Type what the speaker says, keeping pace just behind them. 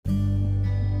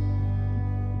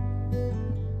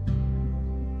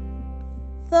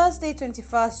Thursday,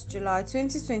 21st July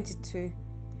 2022.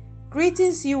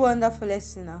 Greetings, you wonderful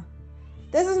listener.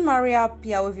 This is Maria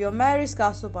Pia with your Mary's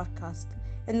Castle podcast,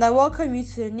 and I welcome you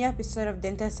to the new episode of the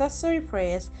Intercessory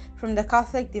Prayers from the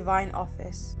Catholic Divine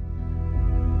Office.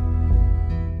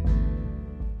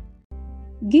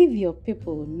 Give your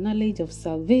people knowledge of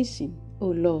salvation, O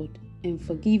Lord, and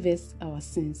forgive us our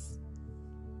sins.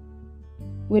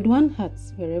 With one heart,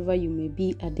 wherever you may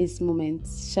be at this moment,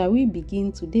 shall we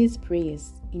begin today's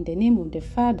prayers in the name of the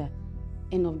Father,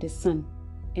 and of the Son,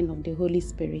 and of the Holy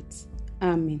Spirit.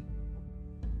 Amen.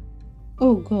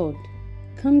 O God,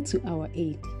 come to our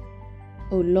aid.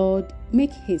 O Lord,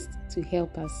 make haste to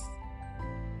help us.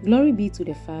 Glory be to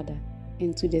the Father,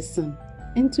 and to the Son,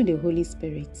 and to the Holy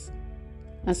Spirit,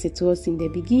 as it was in the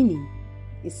beginning,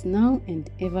 is now, and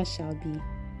ever shall be,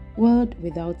 world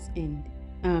without end.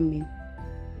 Amen.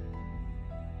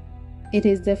 It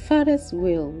is the Father's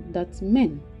will that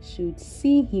men should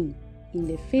see him in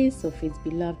the face of his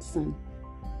beloved Son.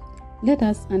 Let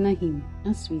us honor him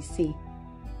as we say,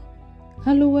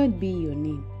 Hallowed be your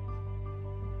name.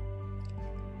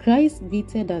 Christ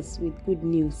greeted us with good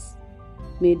news.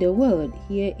 May the world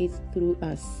hear it through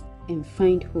us and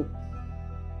find hope.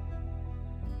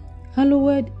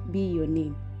 Hallowed be your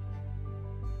name.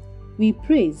 We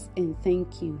praise and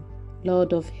thank you,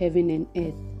 Lord of heaven and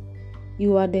earth.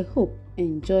 You are the hope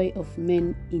and joy of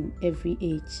men in every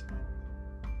age.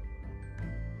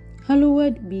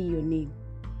 Hallowed be your name.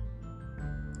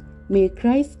 May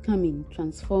Christ's coming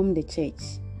transform the church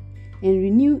and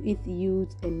renew its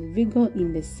youth and vigor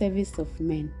in the service of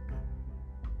men.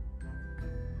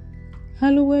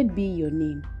 Hallowed be your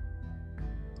name.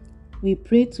 We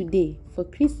pray today for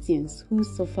Christians who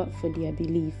suffer for their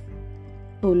belief.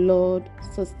 O Lord,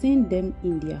 sustain them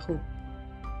in their hope.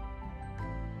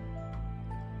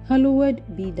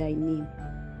 Hallowed be thy name.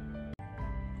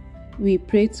 We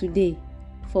pray today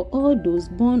for all those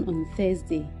born on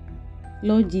Thursday.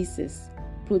 Lord Jesus,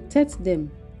 protect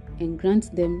them and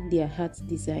grant them their heart's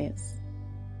desires.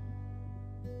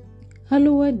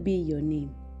 Hallowed be your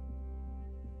name.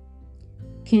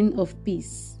 King of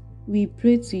peace, we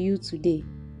pray to you today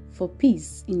for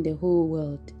peace in the whole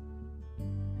world.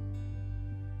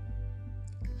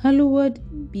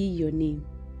 Hallowed be your name.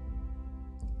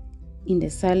 In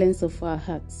the silence of our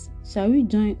hearts, shall we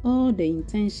join all the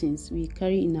intentions we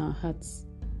carry in our hearts?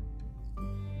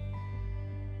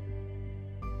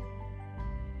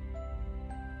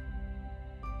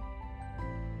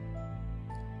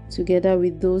 Together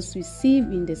with those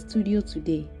received in the studio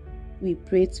today, we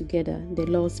pray together the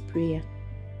Lord's Prayer.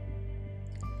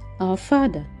 Our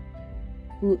Father,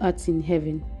 who art in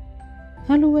heaven,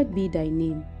 hallowed be thy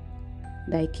name.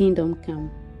 Thy kingdom come,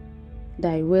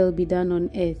 thy will be done on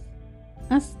earth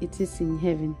as it is in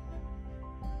heaven.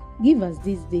 Give us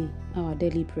this day our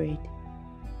daily bread,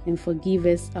 and forgive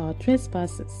us our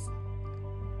trespasses,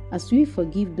 as we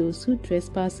forgive those who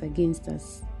trespass against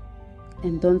us.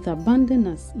 And don't abandon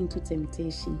us into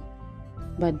temptation,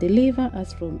 but deliver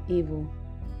us from evil.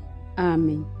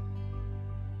 Amen.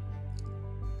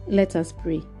 Let us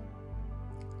pray.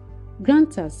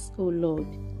 Grant us, O Lord,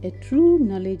 a true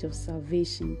knowledge of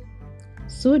salvation,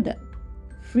 so that,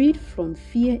 freed from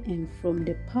fear and from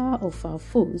the power of our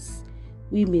foes,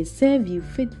 we may serve you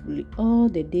faithfully all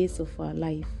the days of our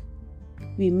life.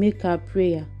 We make our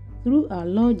prayer through our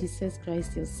Lord Jesus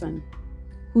Christ, your Son,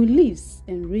 who lives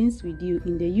and reigns with you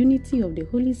in the unity of the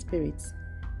Holy Spirit,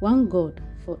 one God,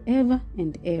 forever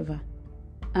and ever.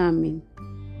 Amen.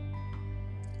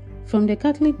 From the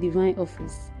Catholic Divine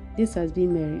Office, this has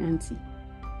been Mary Auntie.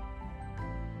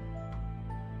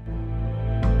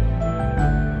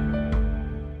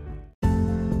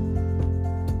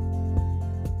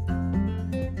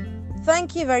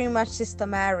 Thank you very much, Sister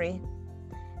Mary.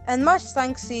 And much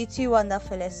thanks to you too,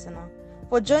 wonderful listener,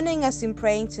 for joining us in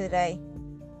praying today.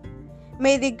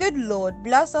 May the good Lord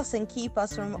bless us and keep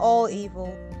us from all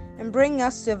evil, and bring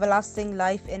us to everlasting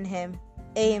life in Him.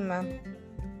 Amen.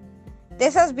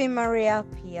 This has been Maria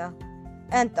Pia,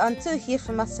 and until you hear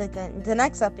from us again in the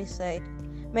next episode,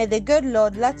 may the good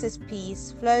Lord let His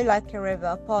peace flow like a river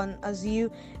upon as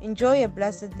you enjoy a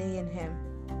blessed day in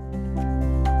Him.